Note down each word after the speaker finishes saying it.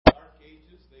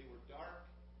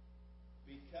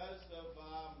because of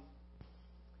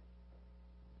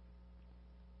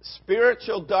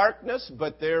spiritual darkness,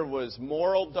 but there was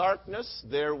moral darkness.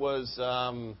 There was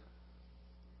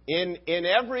in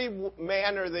every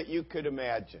manner that you could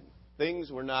imagine.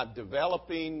 Things were not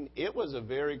developing. It was a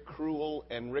very cruel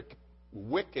and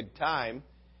wicked time.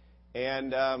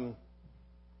 And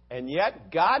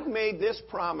yet God made this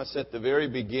promise at the very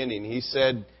beginning. He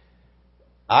said,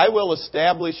 I will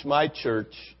establish my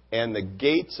church, and the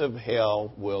gates of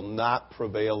hell will not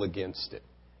prevail against it.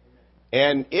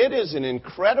 And it is an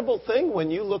incredible thing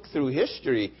when you look through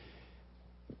history.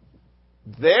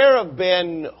 There have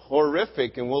been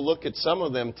horrific, and we'll look at some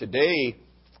of them today,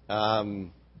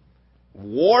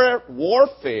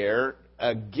 warfare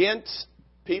against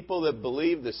people that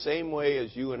believe the same way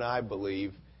as you and I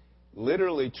believe,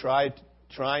 literally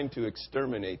trying to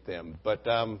exterminate them. But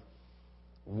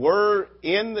we're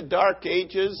in the dark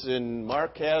ages, and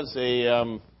Mark has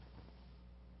a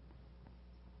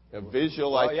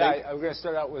visual, I think. Yeah, I'm going to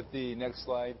start out with the next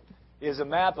slide. Is a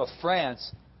map of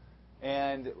France,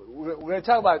 and we're going to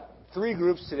talk about 3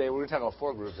 groups today. We're going to talk about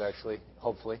 4 groups, actually,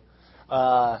 hopefully.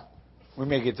 We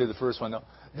may get through the first one, though.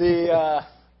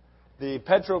 The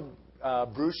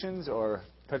Petrobrusians, or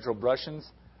Petrobrusians,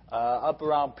 up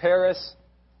around Paris,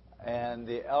 and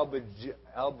the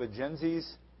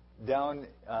Albigenses down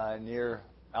near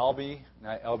Albi,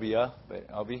 not Albia, but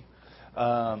Albi,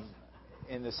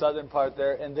 in the southern part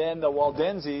there. And then the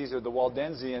Waldenses, or the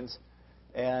Waldensians,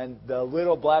 and the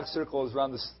little black circle is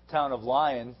around the town of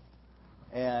Lyons,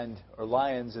 and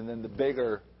then the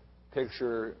bigger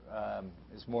picture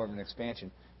is more of an expansion.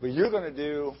 But you're going to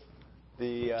do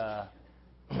the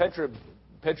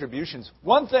Petrobrusians.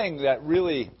 One thing that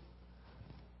really,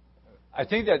 I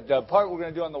think that the part we're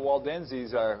going to do on the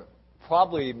Waldenses are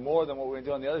probably more than what we're going to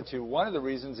do on the other 2. One of the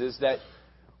reasons is that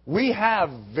we have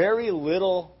very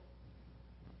little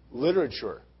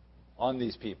literature on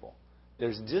these people.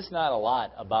 There's just not a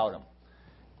lot about them.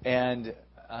 And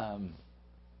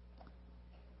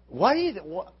why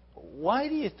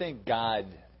do you think God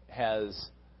has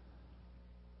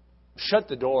shut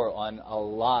the door on a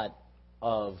lot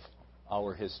of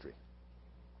our history?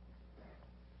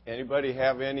 Anybody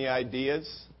have any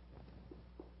ideas?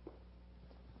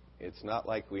 It's not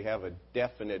like we have a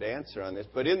definite answer on this,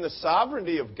 but in the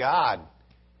sovereignty of God,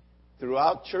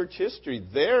 throughout church history,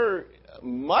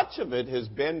 much of it has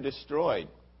been destroyed.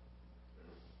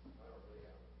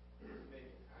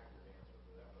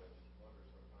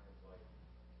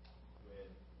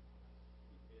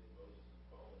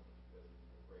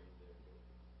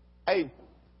 I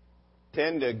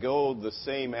tend to go the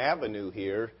same avenue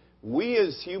here. We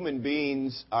as human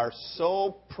beings are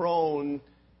so prone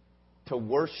to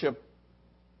worship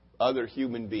other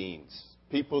human beings,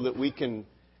 people that we can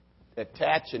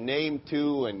attach a name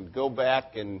to and go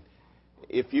back. And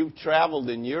if you've traveled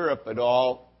in Europe at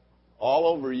all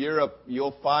over Europe,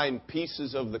 you'll find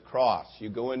pieces of the cross. You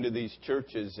go into these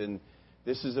churches, and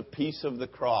this is a piece of the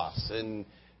cross. And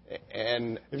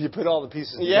if you put all the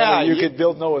pieces together, you could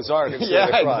build Noah's Ark. Yeah,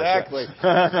 exactly.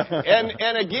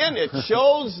 and again, it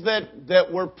shows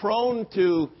that we're prone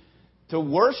to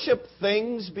worship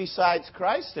things besides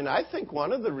Christ. And I think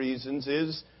one of the reasons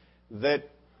is that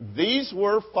these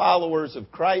were followers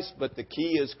of Christ, but the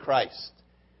key is Christ.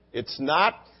 These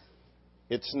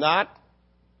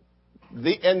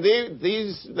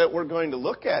that we're going to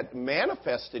look at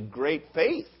manifested great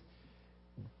faith.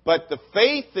 But the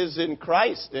faith is in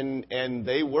Christ, and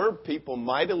they were people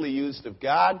mightily used of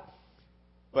God,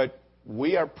 but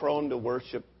we are prone to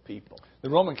worship people. The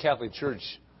Roman Catholic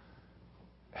Church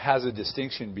has a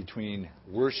distinction between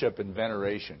worship and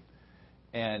veneration.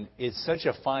 And it's such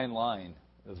a fine line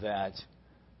that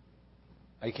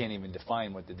I can't even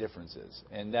define what the difference is.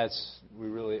 And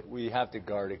we have to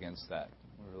guard against that.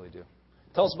 We really do.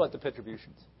 Tell us about the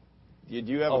Petrobrusians. Did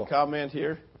you have a comment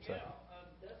here? Yeah.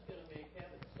 That's going to make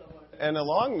heaven so much. And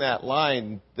along that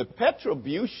line, the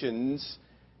Petrobrusians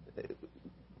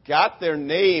got their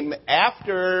name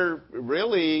after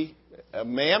really a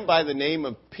man by the name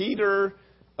of Peter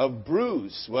of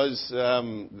Bruce.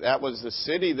 That was the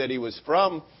city that he was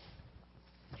from.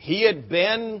 He had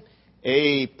been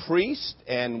a priest,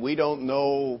 and we don't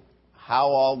know how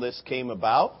all this came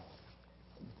about,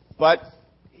 but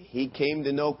he came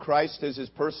to know Christ as his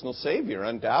personal Savior,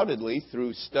 undoubtedly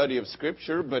through study of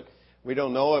Scripture, but we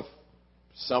don't know if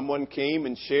someone came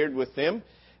and shared with him.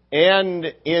 And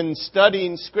in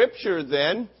studying Scripture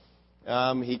then,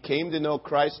 he came to know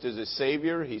Christ as a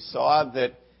Savior. He saw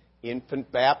that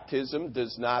infant baptism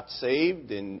does not save,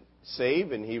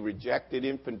 and he rejected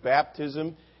infant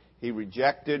baptism. He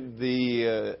rejected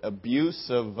the abuse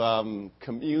of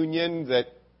communion that,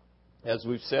 as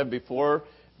we've said before,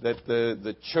 that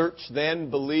the church then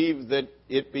believed that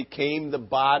it became the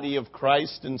body of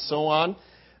Christ and so on.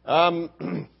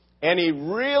 And he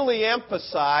really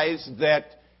emphasized that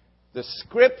the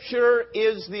Scripture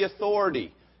is the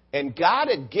authority. And God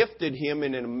had gifted him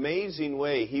in an amazing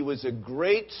way. He was a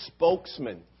great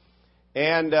spokesman.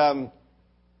 And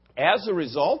as a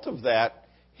result of that,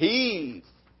 he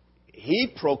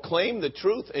proclaimed the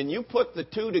truth, and you put the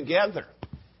two together.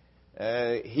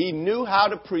 He knew how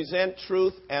to present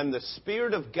truth, and the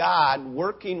Spirit of God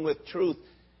working with truth,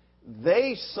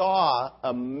 they saw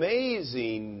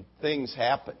amazing things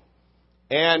happen.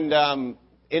 And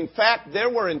in fact, there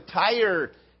were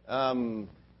entire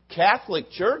Catholic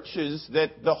churches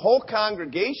that the whole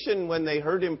congregation, when they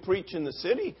heard him preach in the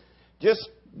city, just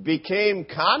became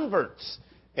converts.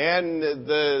 And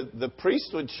the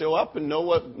priest would show up and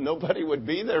nobody would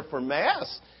be there for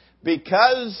Mass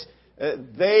because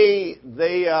they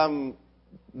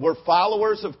were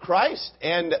followers of Christ.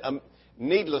 And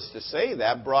needless to say,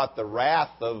 that brought the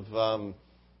wrath of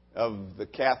the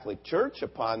Catholic Church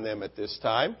upon them at this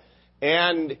time.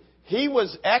 And he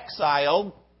was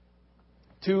exiled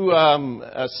to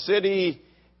a city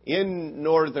in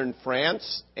northern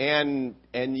France, and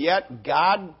yet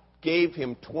God gave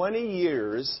him 20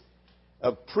 years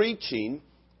of preaching,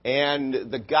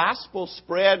 and the gospel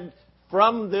spread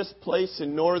from this place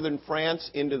in northern France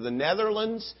into the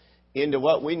Netherlands, into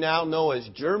what we now know as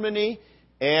Germany,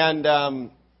 and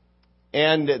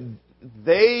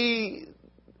they,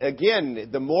 again,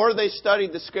 the more they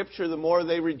studied the Scripture, the more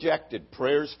they rejected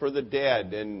prayers for the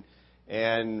dead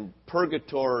and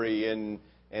purgatory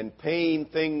and paying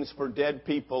things for dead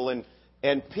people.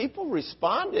 And people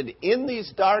responded in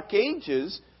these dark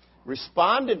ages,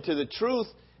 responded to the truth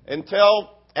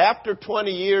until after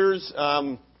 20 years,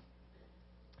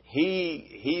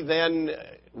 he then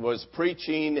was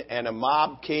preaching and a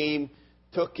mob came,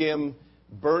 took him,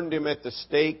 burned him at the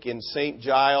stake in St.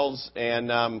 Giles.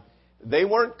 And they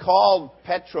weren't called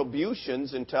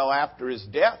Petrobutians until after his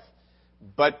death.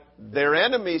 But their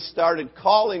enemies started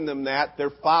calling them that.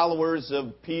 They're followers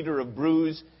of Peter of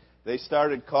Bruges. They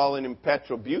started calling him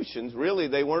Petrobutians. Really,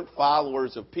 they weren't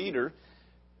followers of Peter.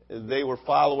 They were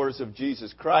followers of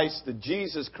Jesus Christ, the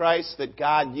Jesus Christ that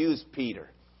God used Peter.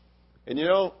 And you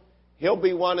know, he'll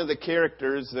be one of the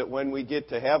characters that when we get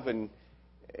to heaven,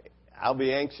 I'll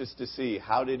be anxious to see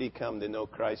how did he come to know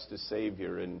Christ as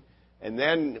Savior. And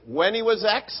then when he was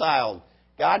exiled,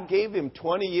 God gave him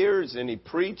 20 years and he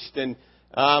preached, and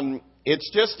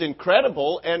it's just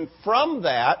incredible. And from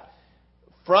that,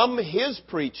 from his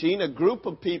preaching, a group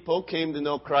of people came to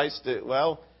know Christ.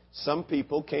 Well, some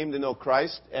people came to know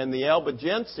Christ, and the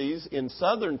Albigenses in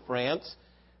southern France,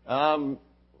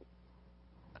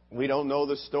 we don't know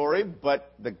the story,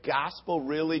 but the gospel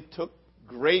really took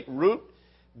great root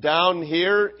down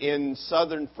here in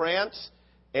southern France.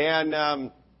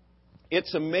 And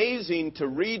it's amazing to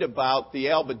read about the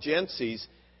Albigenses.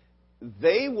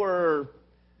 They were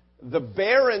the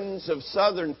barons of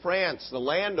southern France. The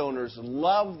landowners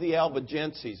loved the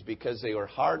Albigenses because they were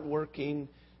hardworking,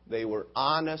 they were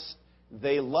honest,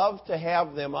 they loved to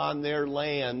have them on their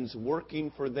lands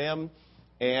working for them,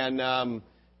 and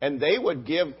they would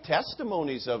give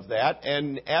testimonies of that.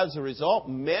 And as a result,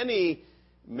 many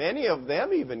of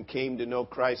them even came to know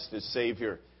Christ as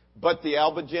Savior. But the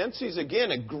Albigenses,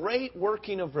 again, a great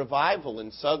working of revival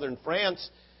in southern France.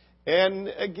 And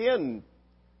again,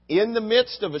 in the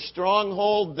midst of a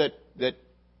stronghold that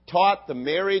taught the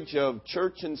marriage of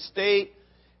church and state,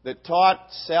 that taught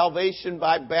salvation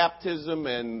by baptism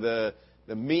and the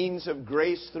means of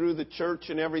grace through the church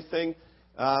and everything,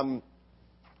 the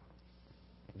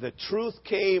truth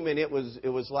came, and it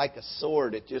was like a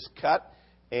sword. It just cut,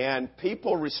 and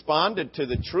people responded to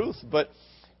the truth. But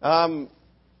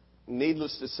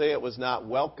needless to say, it was not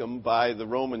welcomed by the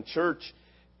Roman Church.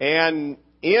 And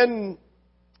in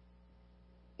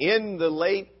the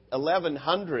late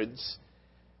 1100s,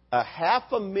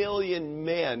 500,000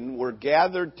 men were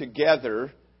gathered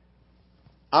together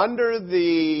under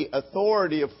the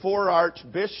authority of 4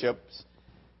 archbishops,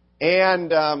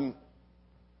 and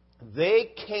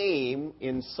they came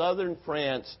in southern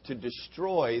France to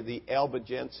destroy the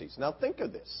Albigenses. Now think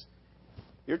of this.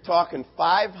 You're talking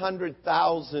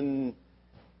 500,000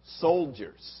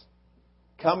 soldiers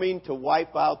coming to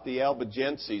wipe out the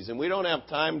Albigenses. And we don't have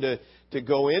time to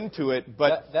go into it,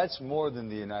 but that's more than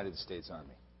the United States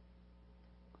Army.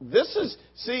 This is,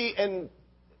 and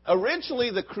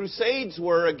originally the Crusades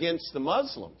were against the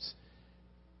Muslims.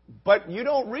 But you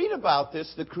don't read about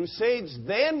this. The Crusades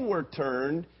then were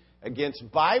turned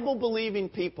against Bible-believing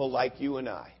people like you and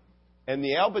I. And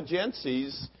the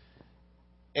Albigenses,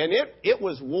 and it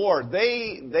was war.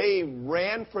 They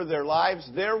ran for their lives.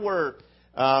 There were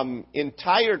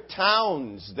entire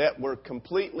towns that were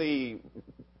completely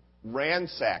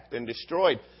ransacked and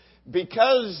destroyed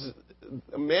because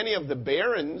many of the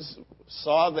barons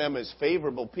saw them as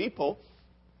favorable people.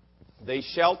 They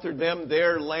sheltered them.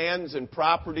 Their lands and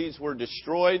properties were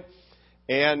destroyed.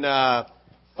 And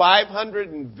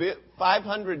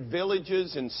 500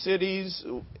 villages and cities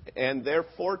and their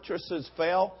fortresses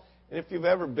fell. And if you've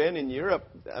ever been in Europe,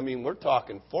 I mean, we're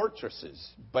talking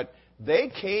fortresses. But they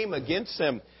came against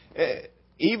them.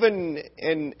 Even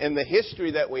in the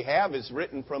history that we have is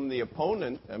written from the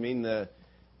opponent. I mean,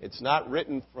 it's not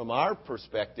written from our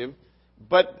perspective.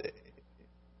 But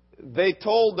they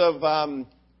told of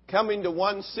coming to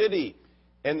one city,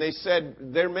 and they said,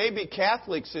 there may be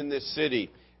Catholics in this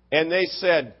city. And they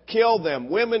said, kill them,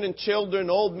 women and children,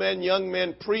 old men, young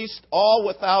men, priests, all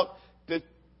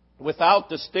without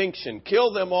distinction.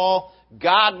 Kill them all.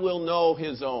 God will know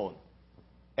His own.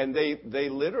 And they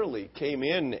literally came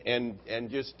in and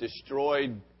just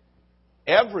destroyed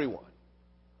everyone.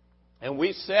 And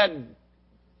we said,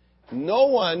 no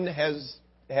one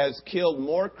has killed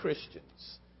more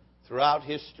Christians throughout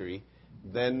history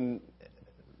than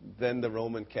the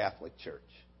Roman Catholic Church.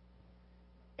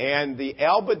 And the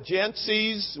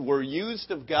Albigenses were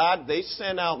used of God. They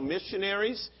sent out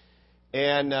missionaries,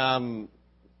 and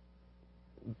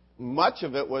much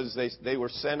of it was they were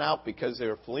sent out because they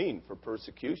were fleeing for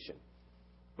persecution,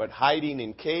 but hiding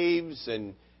in caves.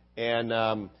 And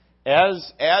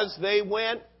as they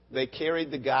went, they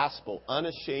carried the gospel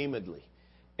unashamedly.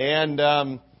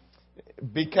 And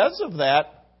because of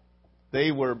that,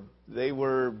 they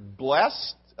were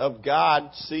blessed of God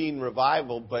seeing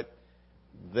revival, but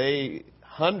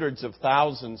hundreds of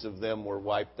thousands of them were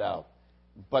wiped out.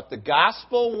 But the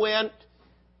gospel went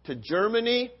to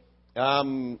Germany.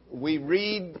 We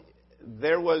read,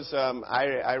 there was,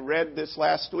 I read this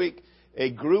last week, a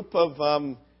group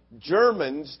of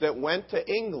Germans that went to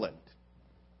England.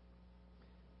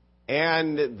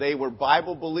 And they were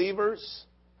Bible believers.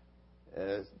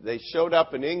 They showed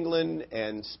up in England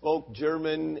and spoke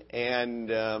German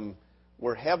and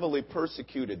were heavily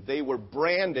persecuted. They were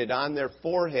branded on their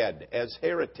forehead as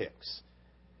heretics.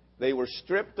 They were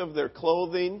stripped of their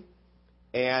clothing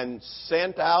and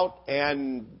sent out,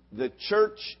 and the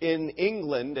church in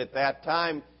England at that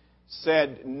time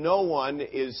said no one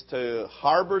is to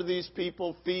harbor these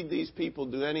people, feed these people,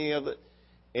 do any of it.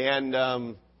 And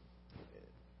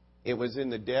it was in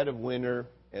the dead of winter,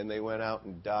 and they went out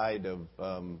and died of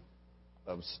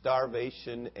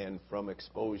starvation and from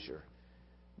exposure.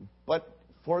 But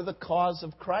for the cause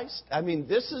of Christ. I mean,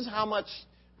 this is how much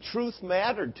truth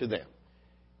mattered to them.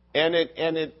 And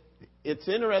it's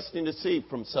interesting to see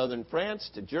from southern France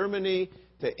to Germany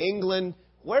to England,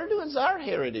 where does our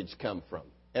heritage come from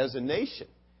as a nation?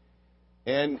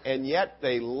 And yet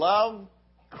they love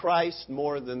Christ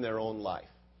more than their own life.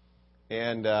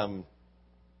 And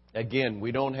again,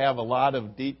 we don't have a lot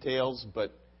of details,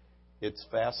 but it's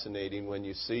fascinating when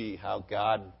you see how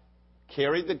God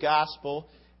carried the gospel,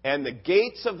 and the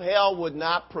gates of hell would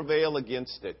not prevail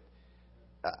against it.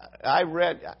 I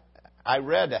read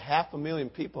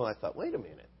 500,000 people, and I thought, wait a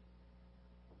minute.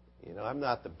 You know, I'm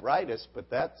not the brightest,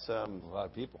 but that's a lot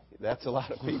of people. That's a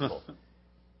lot of people.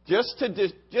 just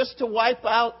to wipe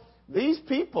out these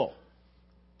people.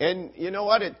 And you know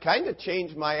what? It kind of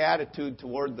changed my attitude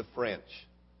toward the French.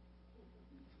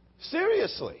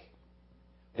 Seriously.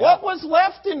 Yeah. What was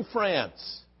left in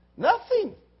France?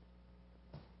 Nothing.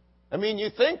 I mean, you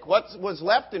think what was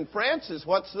left in France is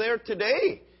what's there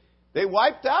today. They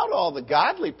wiped out all the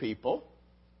godly people.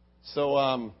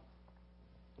 So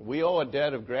we owe a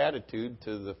debt of gratitude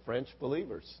to the French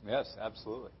believers. Yes,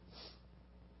 absolutely.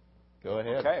 Go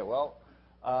ahead. Okay, well,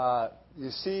 you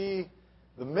see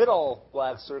the middle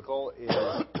black circle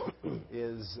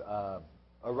is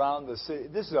around the city.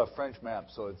 This is a French map,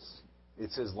 so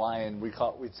it says lion.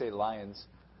 We'd say lions.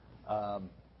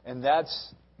 And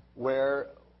that's where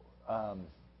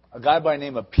a guy by the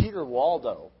name of Peter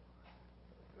Waldo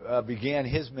began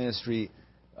his ministry.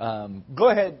 Go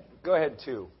ahead,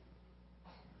 two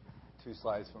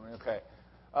slides for me. Okay.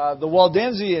 The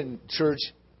Waldensian Church,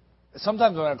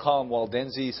 sometimes I'm going to call them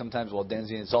Waldensi, sometimes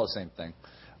Waldensian. It's all the same thing.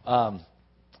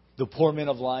 The Poor Men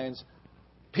of Lyons.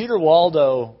 Peter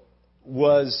Waldo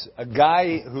was a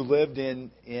guy who lived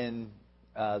in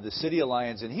the city of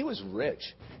Lyons, and he was rich.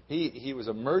 He was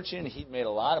a merchant. He'd made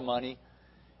a lot of money,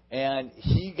 and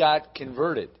he got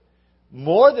converted,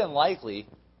 more than likely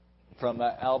from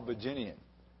an Albigensian.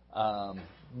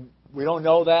 We don't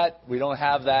know that. We don't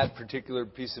have that particular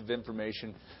piece of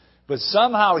information. But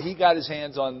somehow he got his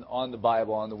hands on the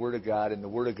Bible, on the Word of God, and the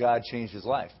Word of God changed his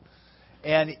life.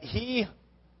 And he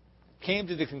came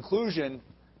to the conclusion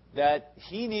that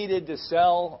he needed to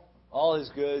sell all his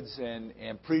goods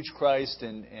and preach Christ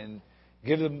and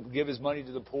give his money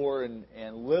to the poor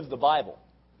and live the Bible.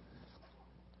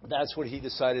 That's what he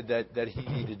decided that he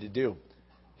needed to do.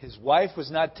 His wife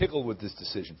was not tickled with this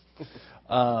decision.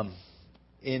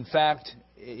 In fact,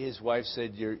 his wife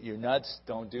said, "You're nuts.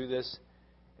 Don't do this."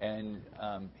 And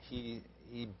he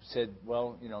said,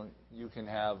 "Well, you can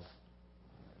have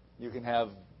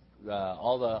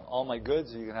all my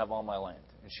goods, or you can have all my land."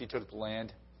 And she took the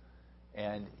land,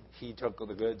 and he took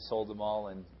the goods, sold them all,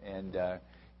 and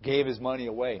gave his money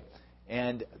away.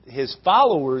 And his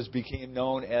followers became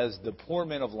known as the Poor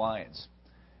Men of Lyons.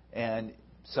 And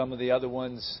some of the other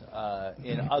ones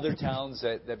in other towns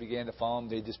that began to follow him,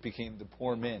 they just became the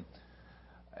poor men.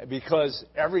 Because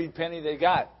every penny they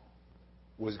got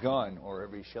was gone, or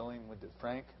every shilling with the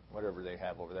franc, whatever they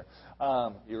have over there,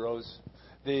 euros.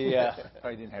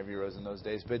 Probably didn't have euros in those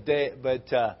days, but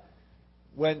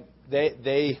when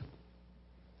they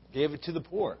gave it to the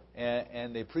poor,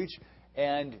 and they preached,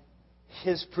 and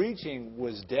his preaching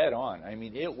was dead on. I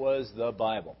mean, it was the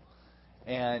Bible.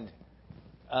 And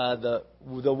the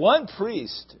one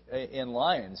priest in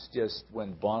Lyons just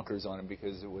went bonkers on him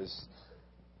because it was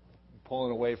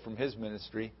pulling away from his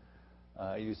ministry.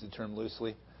 I use the term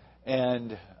loosely,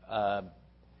 and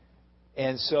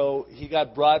so he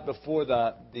got brought before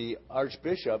the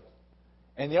archbishop,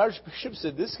 and the archbishop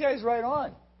said, "This guy's right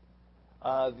on."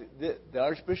 The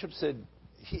archbishop said,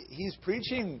 "He's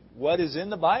preaching what is in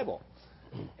the Bible,"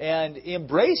 and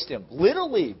embraced him,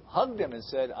 literally hugged him, and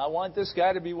said, "I want this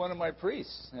guy to be one of my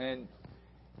priests." And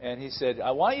he said,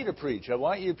 "I want you to preach. I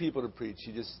want you people to preach.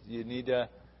 You need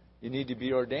to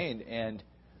be ordained." And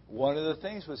one of the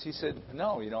things was, he said,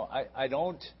 "No, I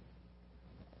don't.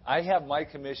 I have my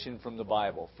commission from the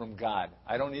Bible, from God.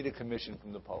 I don't need a commission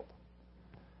from the Pope."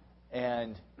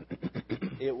 And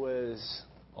it was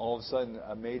all of a sudden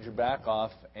a major back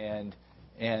off, and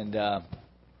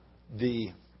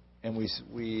we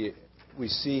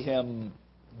see him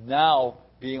now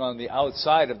being on the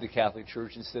outside of the Catholic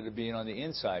Church instead of being on the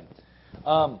inside.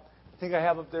 I think I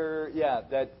have up there,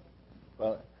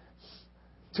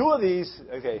 two of these.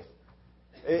 Okay,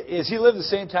 is he lived the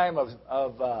same time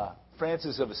of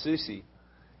Francis of Assisi,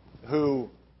 who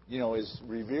is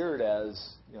revered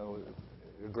as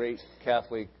a great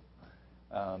Catholic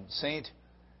saint.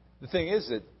 The thing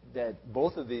is that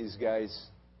both of these guys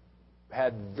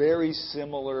had very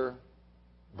similar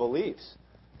beliefs.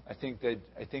 I think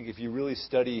if you really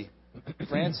study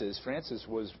Francis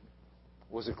was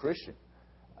a Christian.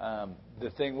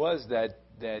 The thing was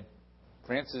that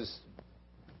Francis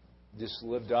just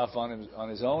lived off on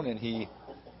his own, and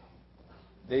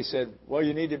they said, "Well,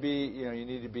 you need to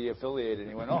be affiliated." And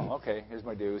he went, "Oh, okay, here's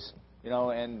my dues,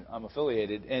 and I'm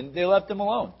affiliated." And they left him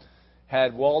alone.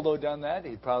 Had Waldo done that,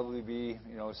 he'd probably be,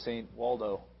 Saint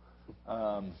Waldo.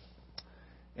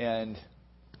 And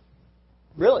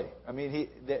really, I mean,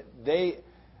 they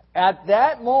at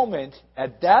that moment,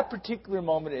 at that particular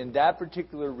moment in that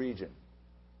particular region,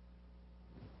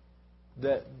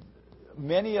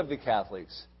 many of the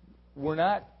Catholics were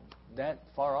not that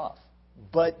far off.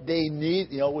 But they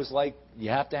it was like you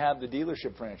have to have the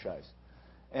dealership franchise.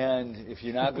 And if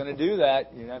you're not going to do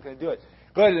that, you're not going to do it.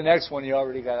 Go to the next one. You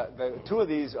already got two of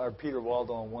these are Peter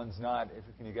Waldo and one's not.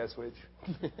 Can you guess which?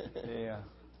 Yeah.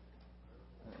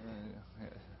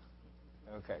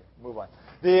 Okay, move on.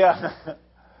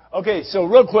 Okay, so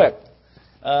real quick.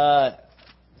 I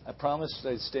promised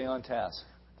I'd stay on task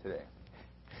today.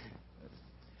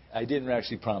 I didn't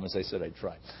actually promise. I said I'd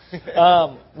try.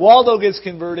 Waldo gets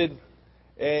converted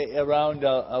around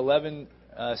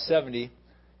 1170.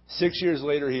 6 years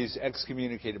later, he's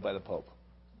excommunicated by the Pope.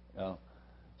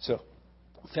 So,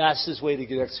 fastest way to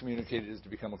get excommunicated is to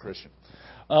become a Christian.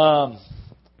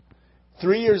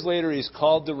 3 years later, he's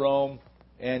called to Rome,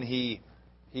 and he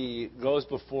goes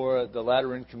before the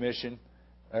Lateran Commission,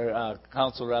 or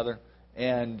Council rather,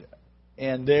 and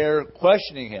they're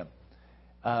questioning him.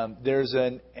 There's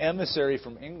an emissary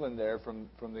from England there, from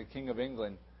the King of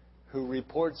England, who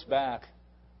reports back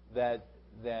that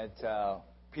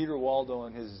Peter Waldo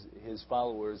and his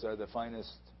followers are the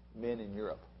finest men in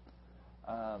Europe.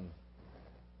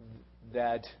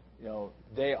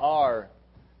 They are.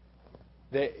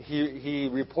 He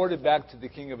reported back to the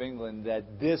King of England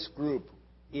that this group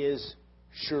is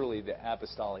surely the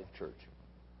Apostolic Church.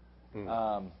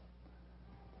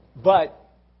 But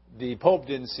the Pope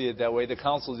didn't see it that way. The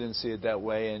Council didn't see it that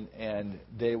way, and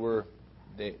they were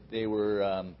they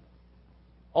were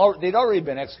they'd already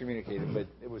been excommunicated, but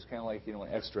it was kind of like an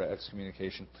extra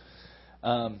excommunication.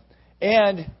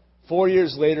 And 4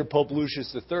 years later, Pope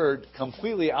Lucius III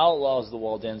completely outlaws the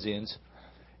Waldensians,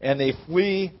 and they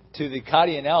flee to the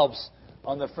Cottian Alps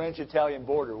on the French-Italian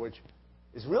border, which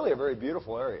is really a very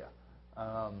beautiful area.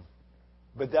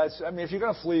 But if you're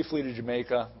going to flee to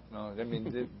Jamaica. No,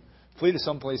 flee to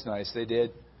someplace nice. They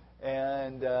did.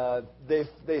 And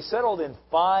they settled in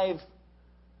 5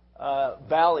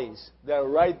 valleys that are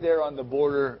right there on the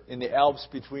border in the Alps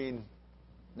between,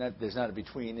 there's not a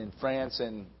between, in France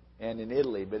and in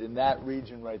Italy, but in that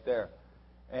region right there.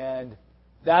 And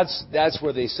that's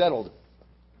where they settled.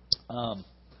 Go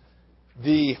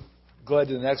ahead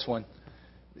to the next one.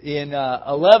 In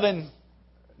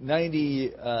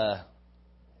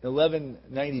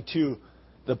 1192,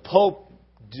 the Pope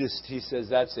he says,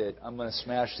 that's it, I'm going to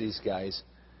smash these guys.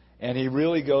 And he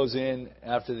really goes in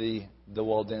after the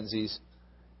Waldenses,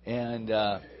 and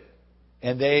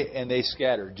they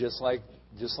scatter, just like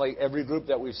every group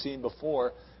that we've seen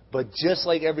before. But just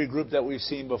like every group that we've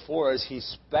seen before, as he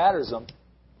spatters them,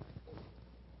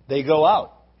 they go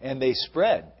out and they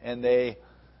spread, and they're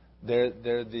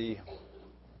the.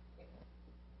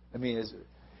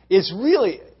 It's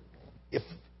really, if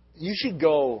you should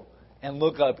go and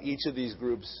look up each of these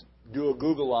groups, do a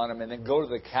Google on them, and then go to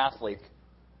the Catholic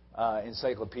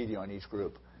encyclopedia on each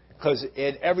group, because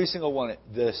in every single one,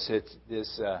 this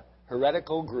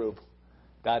heretical group.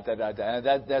 That's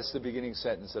the beginning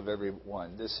sentence of every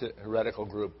one. This heretical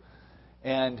group,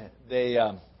 and they.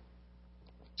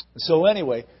 So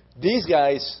anyway, these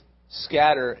guys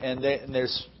scatter, and they're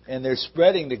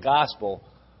spreading the gospel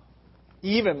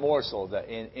even more so. That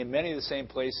in many of the same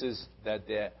places that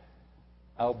the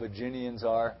Albigensians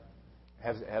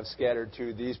have scattered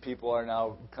to, these people are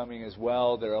now coming as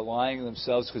well. They're aligning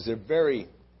themselves because they're very,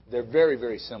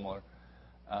 very similar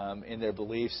in their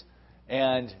beliefs,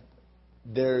 and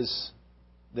there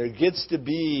gets to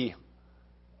be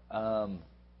a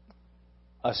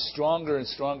stronger and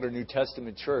stronger New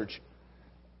Testament church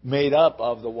made up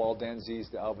of the Waldenses,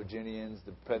 the Albigensians,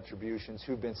 the Petrobutians,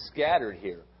 who've been scattered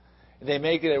here. They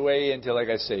make their way into, like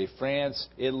I say, France,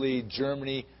 Italy,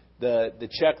 Germany, the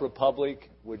Czech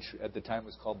Republic, which at the time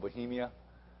was called Bohemia,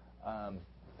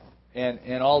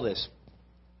 and all this.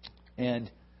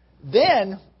 And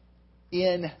then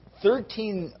in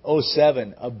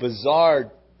 1307, a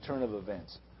bizarre turn of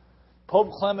events.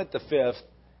 Pope Clement V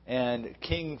and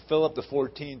King Philip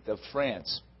XIV of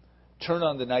France turn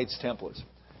on the Knights Templars.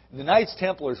 And the Knights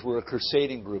Templars were a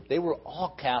crusading group. They were all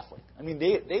Catholic.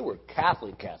 They were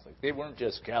Catholic. They weren't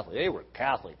just Catholic. They were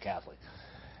Catholic.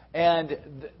 And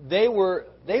they were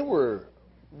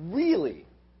really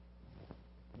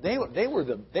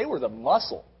the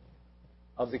muscle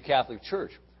of the Catholic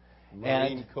Church.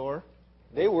 Marine Corps.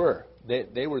 They were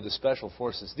the special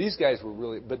forces. These guys were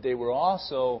really, but they were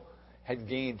also had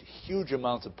gained huge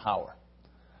amounts of power.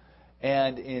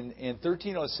 And in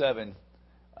 1307,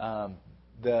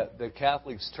 the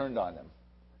Catholics turned on them.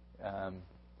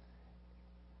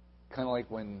 Kind of like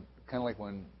when.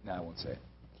 No, I won't say it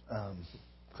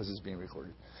because it's being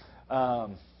recorded.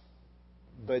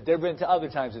 But there have been other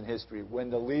times in history when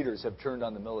the leaders have turned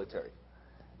on the military,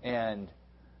 and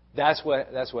that's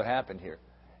what happened here.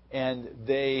 And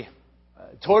they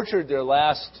tortured their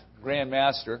last Grand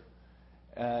Master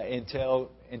until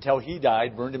he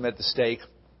died, burned him at the stake.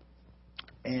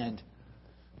 And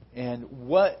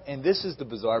this is the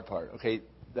bizarre part. Okay,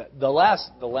 the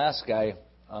last guy,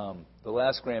 the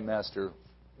last Grand Master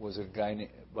was a guy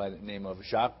by the name of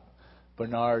Jacques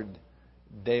Bernard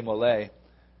de Molay,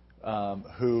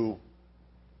 who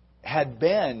had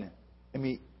been,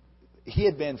 he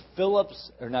had been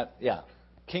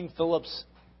King Philip's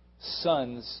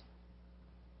son's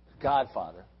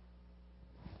godfather.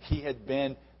 He had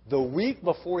been, the week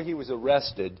before he was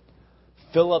arrested,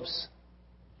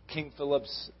 King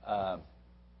Philip's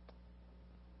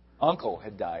uncle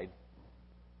had died,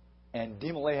 and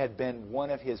de Molay had been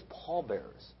one of his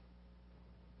pallbearers.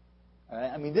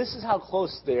 This is how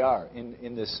close they are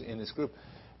in this group,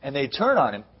 and they turn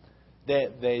on him.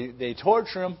 They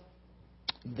torture him.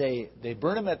 They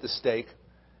burn him at the stake.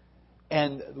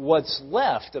 And what's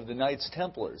left of the Knights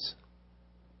Templars,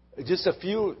 just a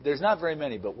few, there's not very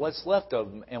many, but what's left of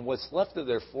them and what's left of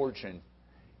their fortune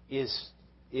is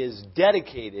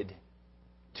dedicated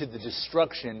to the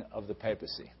destruction of the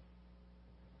papacy.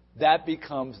 That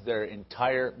becomes their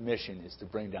entire mission, is to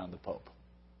bring down the Pope.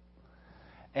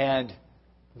 And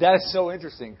that's so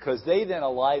interesting because they then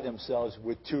ally themselves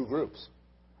with two groups.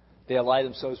 They ally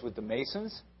themselves with the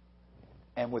Masons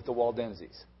and with the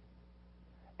Waldenses.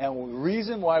 And the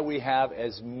reason why we have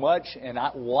as much, and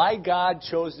why God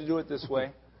chose to do it this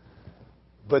way,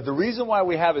 but the reason why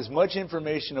we have as much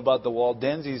information about the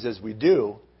Waldenses as we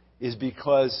do is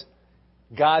because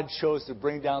God chose to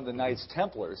bring down the Knights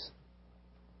Templars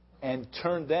and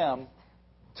turn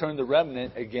the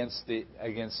remnant against the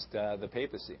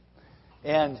papacy.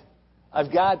 And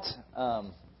I've got.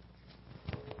 No,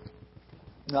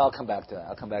 I'll come back to that.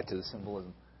 I'll come back to the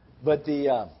symbolism. But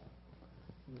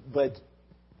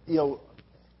you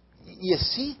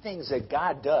see things that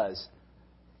God does,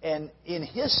 and in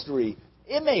history,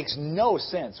 it makes no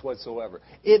sense whatsoever.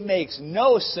 It makes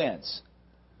no sense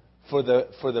for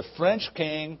the French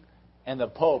king and the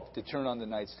Pope to turn on the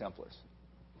Knights Templars.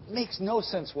 It makes no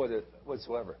sense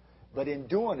whatsoever. But in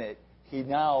doing it, he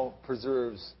now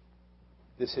preserves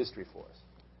this history for us.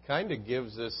 Kind of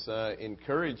gives us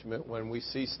encouragement when we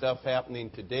see stuff happening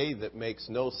today that makes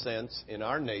no sense in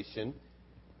our nation.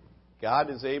 God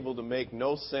is able to make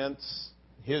no sense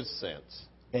His sense.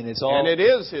 And it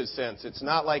is His sense. It's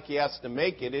not like He has to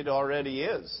make it. It already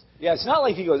is. Yeah, it's not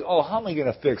like He goes, oh, how am I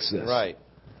going to fix this? Right.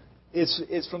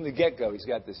 It's from the get-go. He's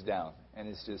got this down. And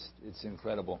it's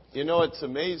incredible. You know, it's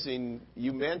amazing.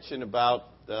 You mentioned about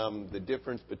the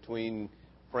difference between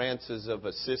Francis of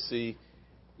Assisi.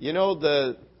 You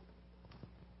know,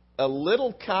 a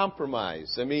little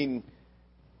compromise. I mean,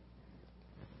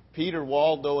 Peter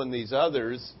Waldo and these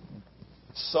others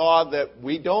saw that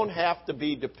we don't have to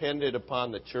be dependent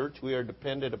upon the church. We are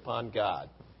dependent upon God.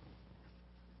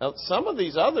 Now, some of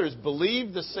these others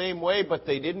believed the same way, but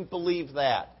they didn't believe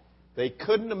that. They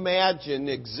couldn't imagine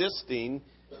existing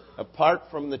apart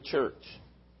from the church.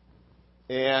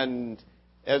 And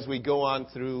as we go on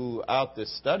throughout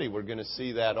this study, we're going to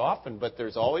see that often. But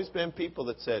there's always been people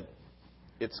that said,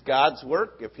 it's God's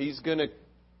work. If He's in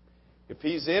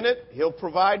it, He'll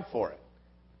provide for it.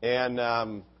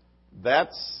 And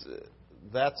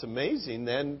that's amazing.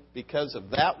 Then, because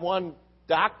of that one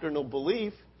doctrinal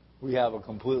belief, we have a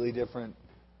completely different.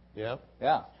 Yeah.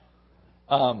 Yeah.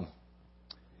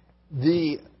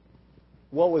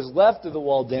 What was left of the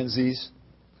Waldenses,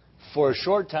 for a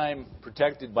short time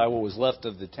protected by what was left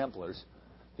of the Templars,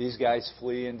 these guys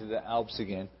flee into the Alps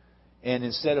again, and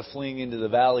instead of fleeing into the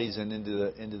valleys and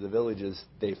into the villages,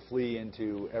 they flee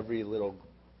into every little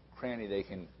cranny they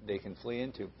can flee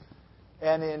into.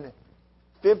 And in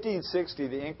 1560,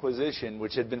 the Inquisition,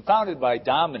 which had been founded by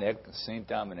Dominic, Saint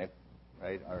Dominic,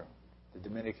 right, the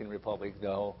Dominican Republic,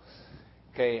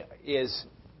 is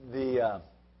the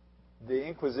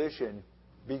Inquisition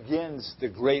begins the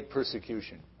great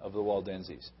persecution of the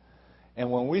Waldenses.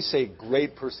 And when we say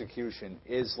great persecution,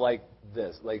 is like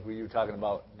this, like you were talking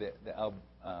about the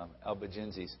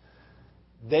Albigenses.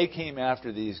 They came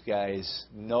after these guys,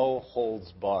 no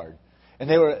holds barred, and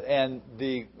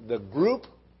the group.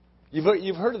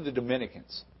 You've heard of the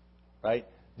Dominicans, right?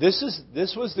 This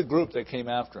was the group that came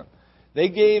after them. They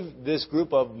gave this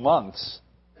group of monks.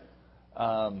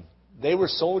 They were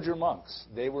soldier monks.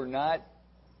 They were not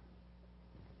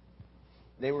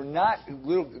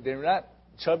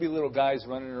chubby little guys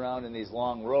running around in these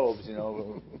long robes, you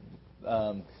know.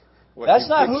 That's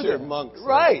not who they're monks.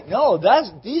 Right? No,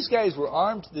 these guys were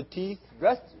armed to the teeth,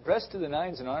 dressed to the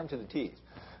nines, and armed to the teeth.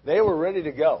 They were ready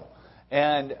to go,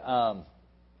 and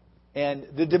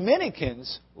the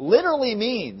Dominicans literally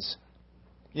means,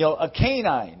 a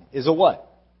canine is a what?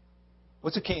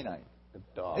 What's a canine? A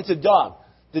dog. It's a dog.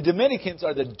 The Dominicans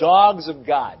are the dogs of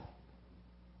God.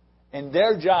 And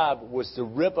their job was to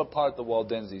rip apart the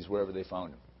Waldenses wherever they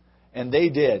found them. And they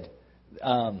did.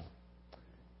 If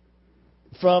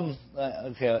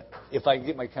I can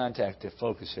get my contact to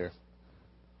focus here.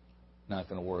 Not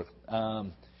going to work.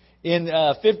 In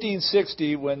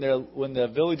 1560, when the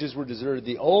villages were deserted,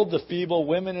 the old, the feeble,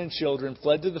 women and children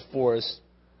fled to the forest,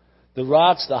 the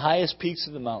rocks, the highest peaks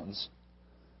of the mountains.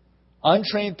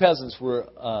 Untrained peasants were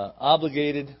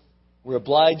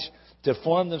obliged to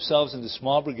form themselves into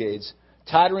small brigades.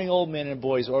 Tottering old men and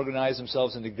boys organized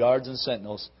themselves into guards and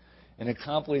sentinels and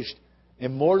accomplished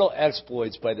immortal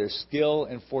exploits by their skill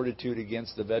and fortitude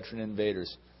against the veteran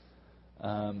invaders.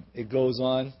 It goes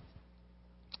on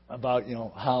about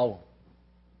how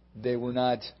they were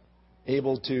not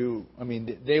able to. I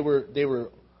mean, they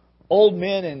were old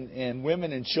men and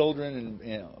women and children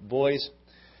and boys.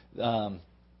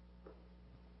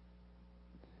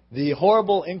 The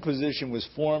horrible Inquisition was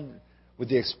formed with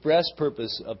the express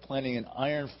purpose of planting an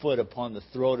iron foot upon the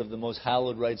throat of the most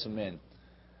hallowed rights of men.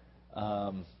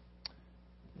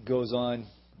 Goes on.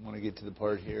 I want to get to the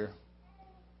part here.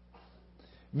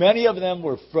 Many of them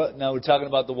were, now we're talking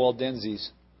about the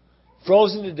Waldenses,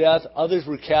 frozen to death. Others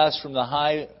were cast from the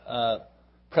high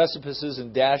precipices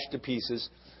and dashed to pieces.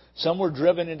 Some were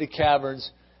driven into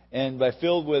caverns and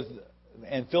filled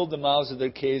the mouths of their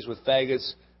caves with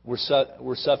faggots,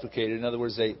 were suffocated. In other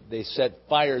words, they set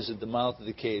fires at the mouth of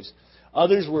the caves.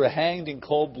 Others were hanged in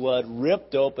cold blood,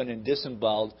 ripped open and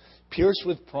disemboweled, pierced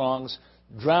with prongs,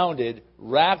 drowned,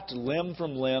 racked limb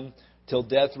from limb till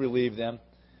death relieved them,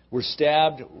 were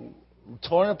stabbed,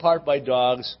 torn apart by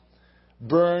dogs,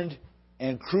 burned,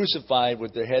 and crucified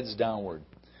with their heads downward.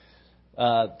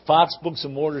 Fox Books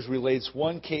of Martyrs relates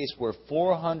one case where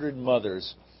 400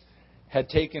 mothers had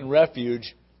taken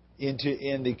refuge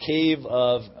in the cave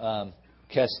of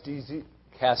Castiuso.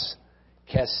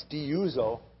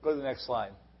 Go to the next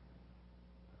slide.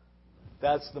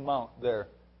 That's the mount there.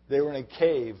 They were in a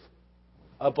cave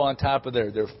up on top of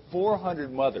there. There are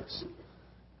 400 mothers.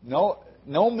 No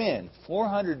men.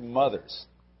 400 mothers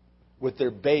with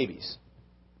their babies.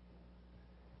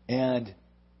 And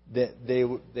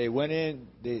they went in.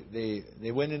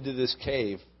 They went into this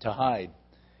cave to hide,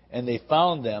 and they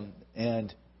found them,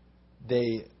 and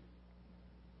they're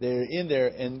in there,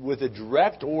 and with a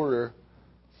direct order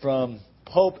from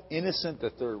Pope Innocent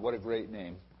III. What a great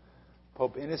name!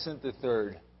 Pope Innocent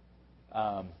III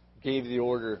gave the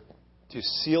order to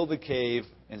seal the cave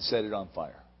and set it on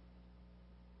fire.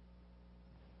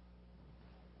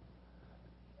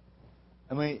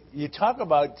 I mean, you talk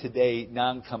about today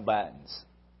non-combatants.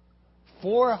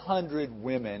 400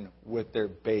 women with their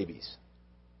babies.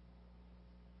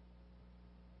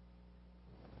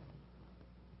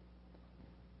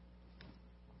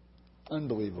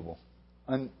 Unbelievable.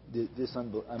 I mean, you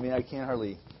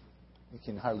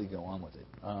can hardly go on with it.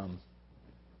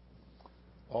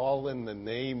 All in the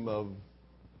name of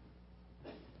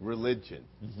religion.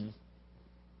 Mm-hmm.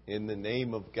 In the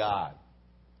name of God.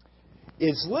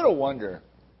 It's little wonder.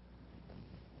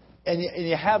 And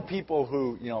you have people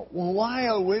who, well, why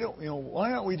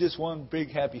aren't we just one big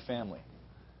happy family?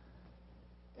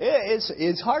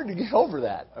 It's hard to get over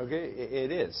that. Okay,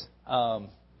 it is. Going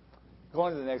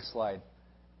to the next slide.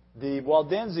 The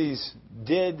Waldenses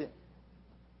did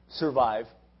survive.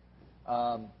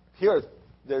 Here,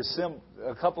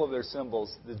 a couple of their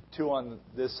symbols. The two on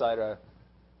this side are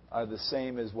the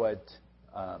same as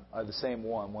are the same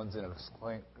one. One's in a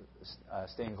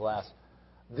stained glass.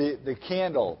 The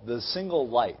candle, the single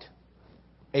light,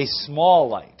 a small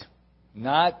light,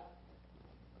 not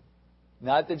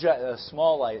a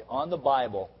small light on the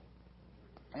Bible,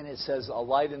 and it says a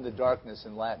light in the darkness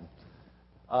in Latin.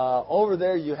 Over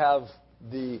there you have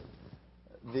the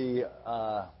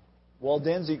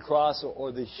Waldense cross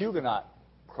or the Huguenot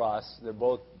cross. They're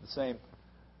both the same.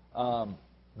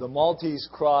 The Maltese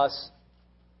cross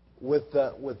with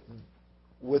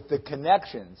the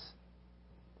connections.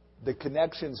 The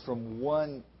connections from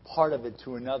one part of it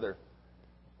to another.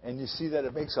 And you see that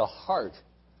it makes a heart.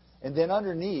 And then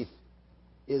underneath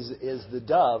is the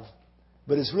dove.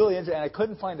 But it's really interesting, and I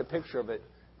couldn't find a picture of it.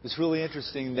 It's really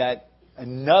interesting that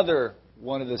another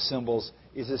one of the symbols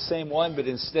is the same one, but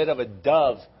instead of a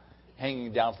dove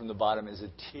hanging down from the bottom is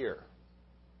a teardrop,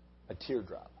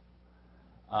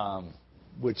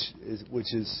 which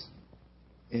is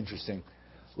interesting.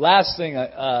 Last thing,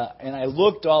 and I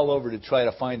looked all over to try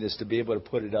to find this to be able to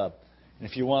put it up. And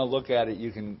if you want to look at it,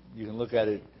 you can look at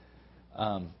it.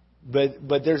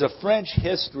 But there's a French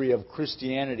history of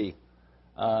Christianity,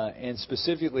 and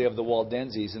specifically of the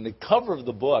Waldenses. And the cover of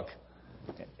the book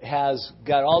has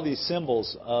got all these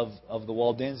symbols of the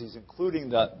Waldenses, including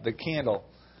the candle.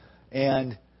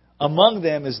 And among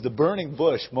them is the burning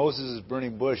bush, Moses'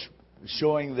 burning bush,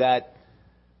 showing that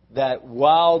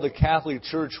while the Catholic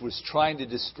Church was trying to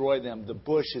destroy them, the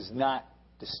bush is not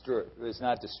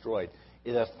destroyed.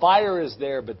 The fire is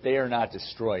there, but they are not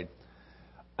destroyed.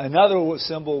 Another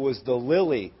symbol was the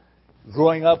lily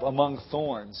growing up among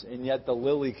thorns, and yet the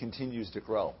lily continues to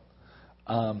grow.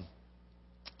 At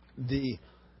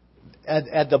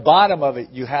the bottom of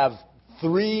it, you have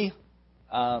three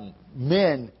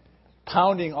men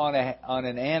pounding on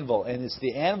an anvil, and it's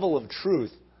the anvil of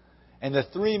truth. And the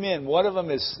three men, one of them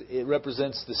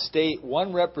represents the state,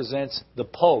 one represents the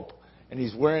Pope, and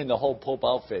he's wearing the whole Pope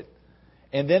outfit.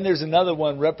 And then there's another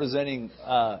one representing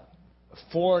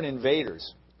foreign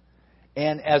invaders.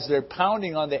 And as they're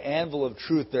pounding on the anvil of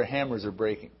truth, their hammers are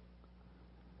breaking.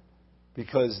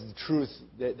 Because the truth,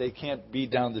 they can't beat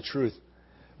down the truth.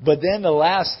 But then the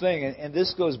last thing, and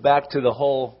this goes back to the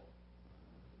whole,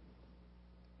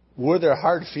 were there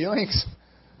hard feelings?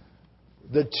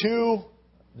 The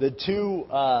two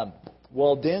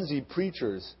Waldense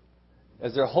preachers,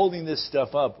 as they're holding this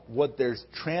stuff up, what they're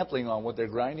trampling on, what they're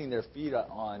grinding their feet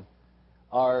on,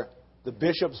 are the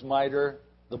bishop's mitre,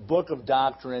 the book of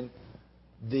doctrine,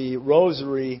 the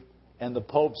rosary, and the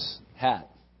Pope's hat.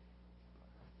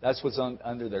 That's what's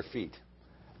under their feet.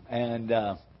 And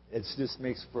it just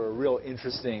makes for a real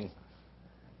interesting.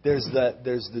 There's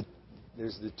the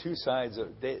two sides.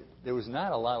 There was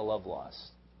not a lot of love lost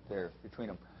there between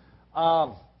them.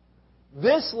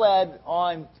 This led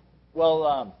on,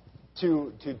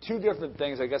 to two different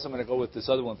things. I guess I'm going to go with this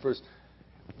other one first.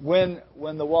 When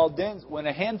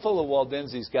a handful of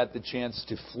Waldenses got the chance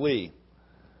to flee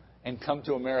and come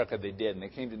to America, they did, and they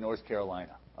came to North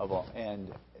Carolina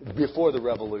and before the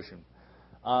Revolution,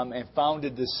 and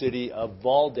founded the city of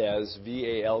Valdez,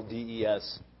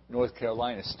 Valdes, North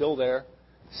Carolina. Still there,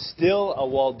 still a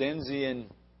Waldensian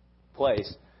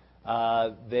place.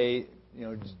 They,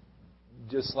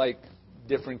 just like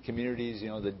different communities,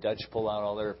 the Dutch pull out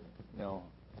all their,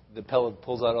 the Pellet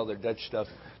pulls out all their Dutch stuff.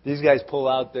 These guys pull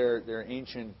out their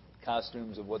ancient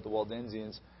costumes of what the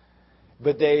Waldensians.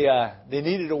 But they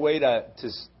needed a way to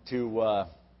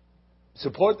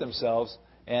support themselves,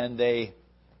 and they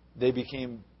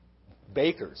became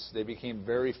bakers. They became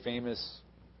very famous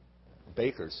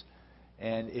bakers.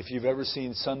 And if you've ever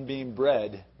seen Sunbeam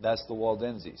bread, that's the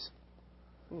Waldenses.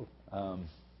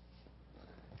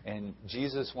 And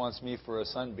Jesus wants me for a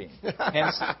sunbeam.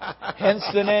 Hence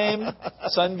the name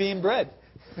Sunbeam bread.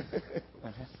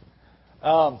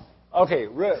 Okay,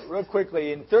 real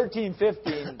quickly, in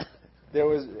 1315, there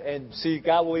was, and see,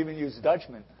 God will even use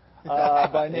Dutchmen,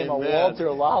 by the name of Walter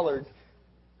Lollard.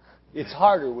 It's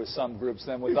harder with some groups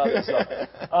than with others.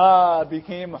 So,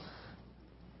 became,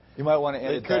 you might want to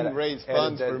edit that. They couldn't raise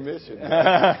funds for mission.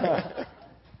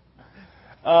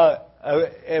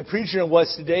 A preacher in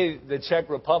what's today the Czech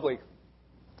Republic,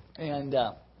 and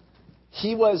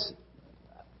he was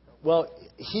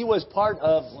part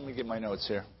of. Let me get my notes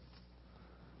here.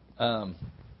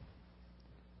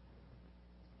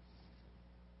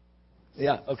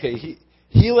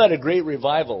 He led a great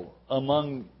revival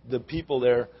among the people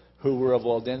there who were of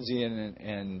Waldensian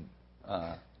and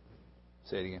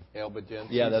say it again.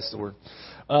 Albigenses. Yeah, that's the word.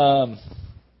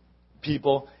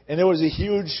 People, and there was a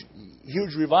huge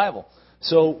revival.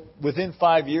 So within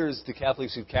 5 years, the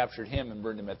Catholics had captured him and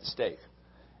burned him at the stake.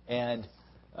 And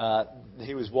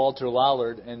he was Walter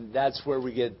Lollard, and that's where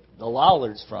we get the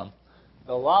Lollards from.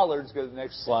 The Lollards, go to the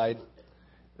next slide,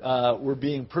 were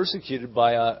being persecuted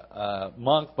by a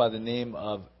monk by the name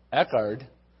of Eckhard,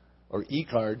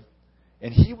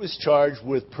 and he was charged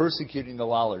with persecuting the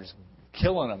Lollards,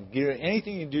 killing them,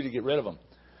 anything you can do to get rid of them.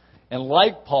 And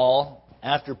like Paul,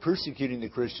 after persecuting the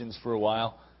Christians for a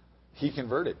while, he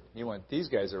converted. He went, these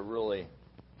guys are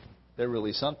they're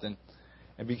really something,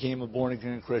 and became a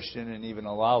born-again Christian and even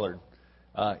a Lollard.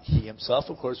 He himself,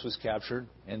 of course, was captured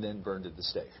and then burned at the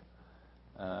stake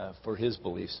for his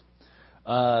beliefs.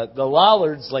 The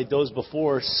Lollards, like those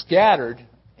before, scattered,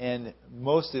 and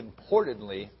most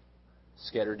importantly,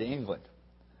 scattered to England.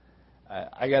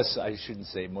 I guess I shouldn't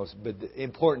say most, but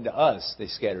important to us, they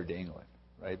scattered to England,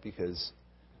 right? Because,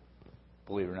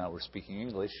 believe it or not, we're speaking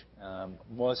English.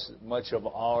 Much of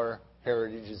our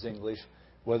heritage is English,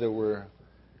 whether we're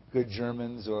good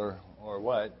Germans or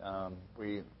what.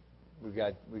 We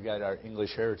got our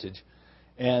English heritage,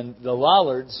 and the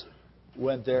Lollards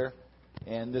went there,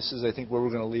 and this is, I think, where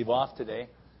we're going to leave off today.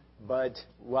 But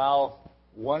while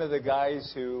one of the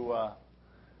guys who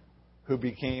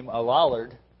became a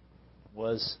Lollard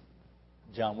was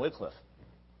John Wycliffe,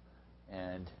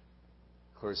 and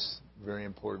of course, very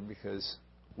important because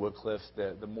Wycliffe,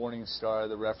 the morning star of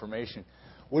the Reformation,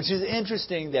 which is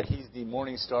interesting that he's the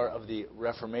morning star of the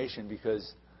Reformation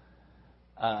because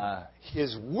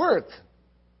his work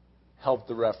helped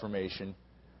the Reformation.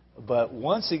 But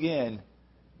once again,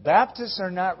 Baptists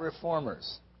are not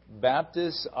reformers.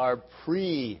 Baptists are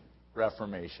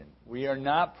pre-Reformation. We are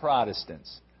not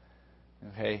Protestants.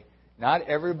 Okay? Not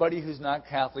everybody who's not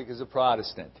Catholic is a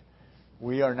Protestant.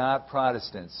 We are not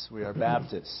Protestants. We are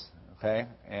Baptists. Okay?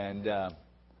 And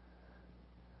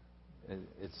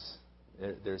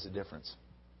there's a difference.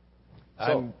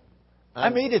 So, I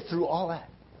made it through all that.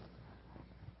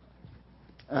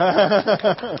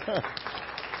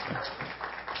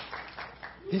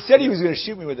 He said he was going to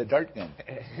shoot me with a dart gun.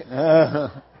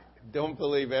 Don't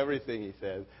believe everything he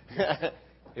says.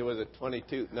 It was a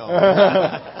 22. No.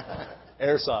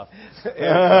 Airsoft.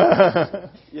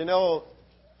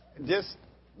 Just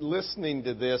listening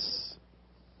to this,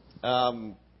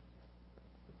 the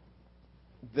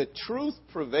truth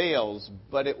prevails,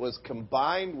 but it was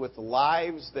combined with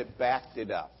lives that backed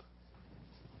it up.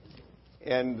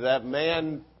 And that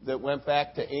man that went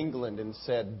back to England and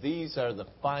said, these are the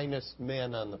finest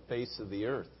men on the face of the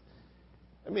earth.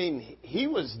 I mean, he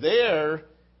was there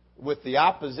with the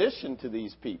opposition to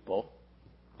these people,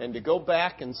 and to go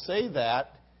back and say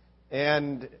that,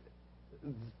 and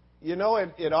you know,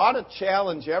 it ought to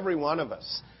challenge every one of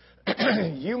us.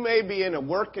 You may be in a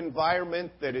work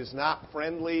environment that is not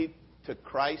friendly to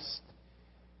Christ,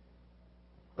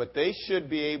 but they should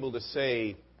be able to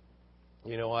say,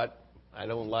 you know what, I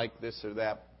don't like this or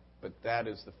that, but that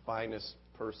is the finest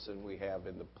person we have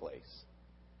in the place.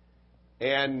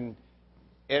 And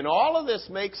all of this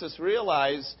makes us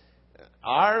realize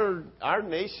our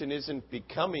nation isn't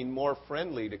becoming more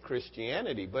friendly to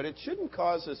Christianity, but it shouldn't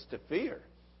cause us to fear.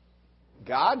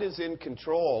 God is in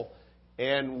control,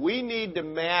 and we need to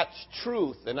match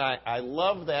truth. And I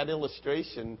love that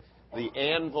illustration, the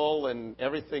anvil and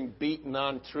everything beaten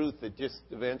on truth that just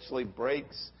eventually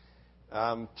breaks.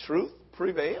 Truth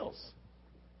prevails.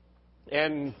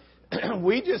 And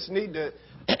we just need to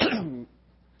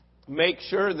make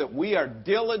sure that we are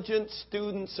diligent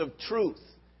students of truth.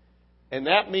 And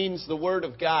that means the Word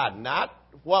of God, not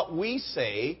what we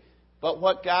say, but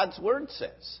what God's Word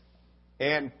says.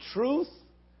 And truth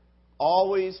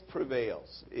always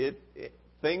prevails.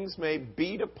 Things may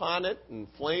beat upon it and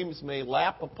flames may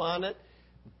lap upon it,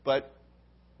 but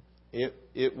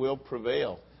it will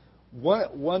prevail.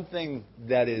 One thing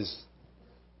that is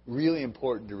really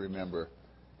important to remember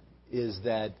is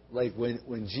that, like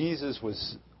when Jesus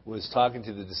was talking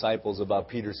to the disciples about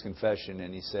Peter's confession,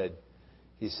 and he said,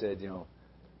 you know,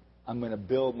 I'm going to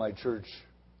build my church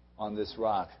on this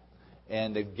rock,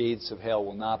 and the gates of hell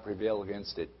will not prevail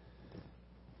against it.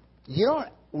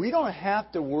 We don't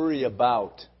have to worry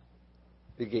about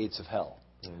the gates of hell.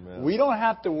 Amen. We don't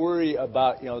have to worry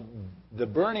about, you know, the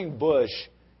burning bush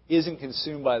isn't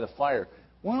consumed by the fire.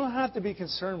 We don't have to be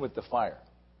concerned with the fire.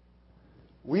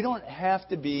 We don't have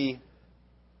to be.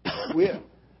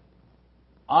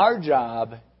 Our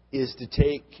job is to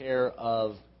take care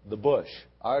of the bush.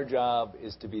 Our job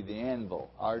is to be the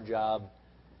anvil. Our job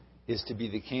is to be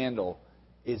the candle.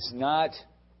 It's not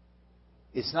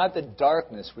the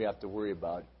darkness we have to worry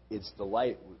about. It's the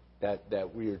light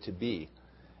that we are to be.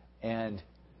 And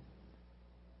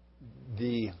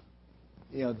it's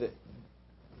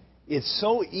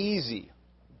so easy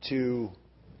to.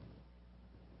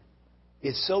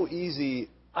 It's so easy.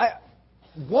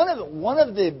 One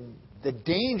of the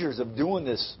dangers of doing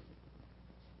this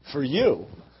for you,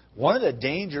 one of the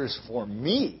dangers for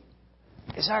me,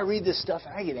 is I read this stuff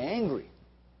and I get angry.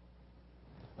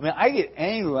 I mean, I get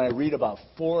angry when I read about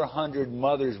 400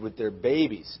 mothers with their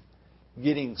babies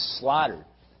getting slaughtered.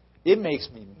 It makes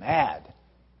me mad.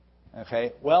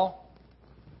 Okay? Well,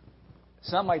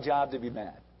 it's not my job to be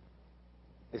mad.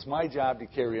 It's my job to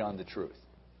carry on the truth.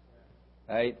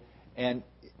 Right? And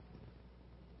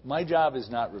my job is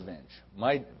not revenge.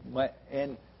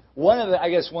 And one of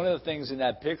the things in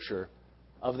that picture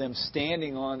of them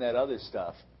standing on that other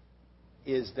stuff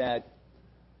is that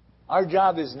our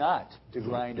job is not to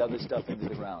grind other stuff into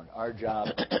the ground. Our job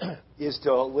is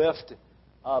to lift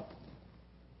up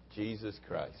Jesus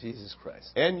Christ. Jesus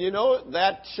Christ. And you know,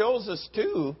 that shows us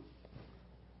too,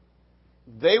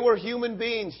 they were human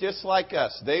beings just like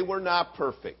us. They were not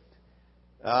perfect.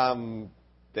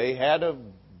 They had a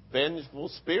vengeful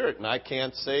spirit, and I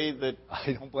can't say that.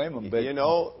 I don't blame them, but you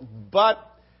know, but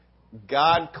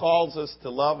God calls us to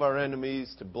love our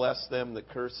enemies, to bless them that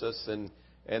curse us,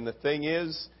 and the thing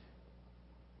is,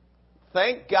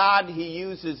 thank God He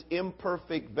uses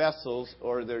imperfect vessels,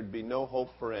 or there'd be no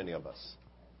hope for any of us.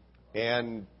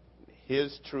 And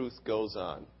His truth goes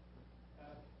on.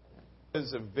 It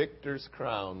is a victor's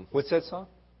crown. What's that song?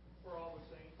 For all the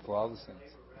saints. For all the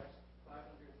saints.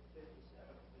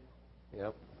 557.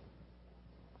 Yep.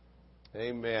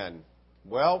 Amen.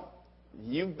 Well,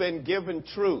 you've been given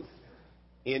truth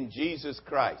in Jesus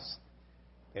Christ.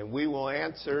 And we will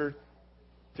answer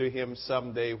to Him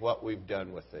someday what we've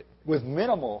done with it. With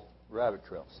minimal rabbit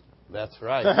trails. That's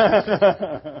right.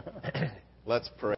 Let's pray.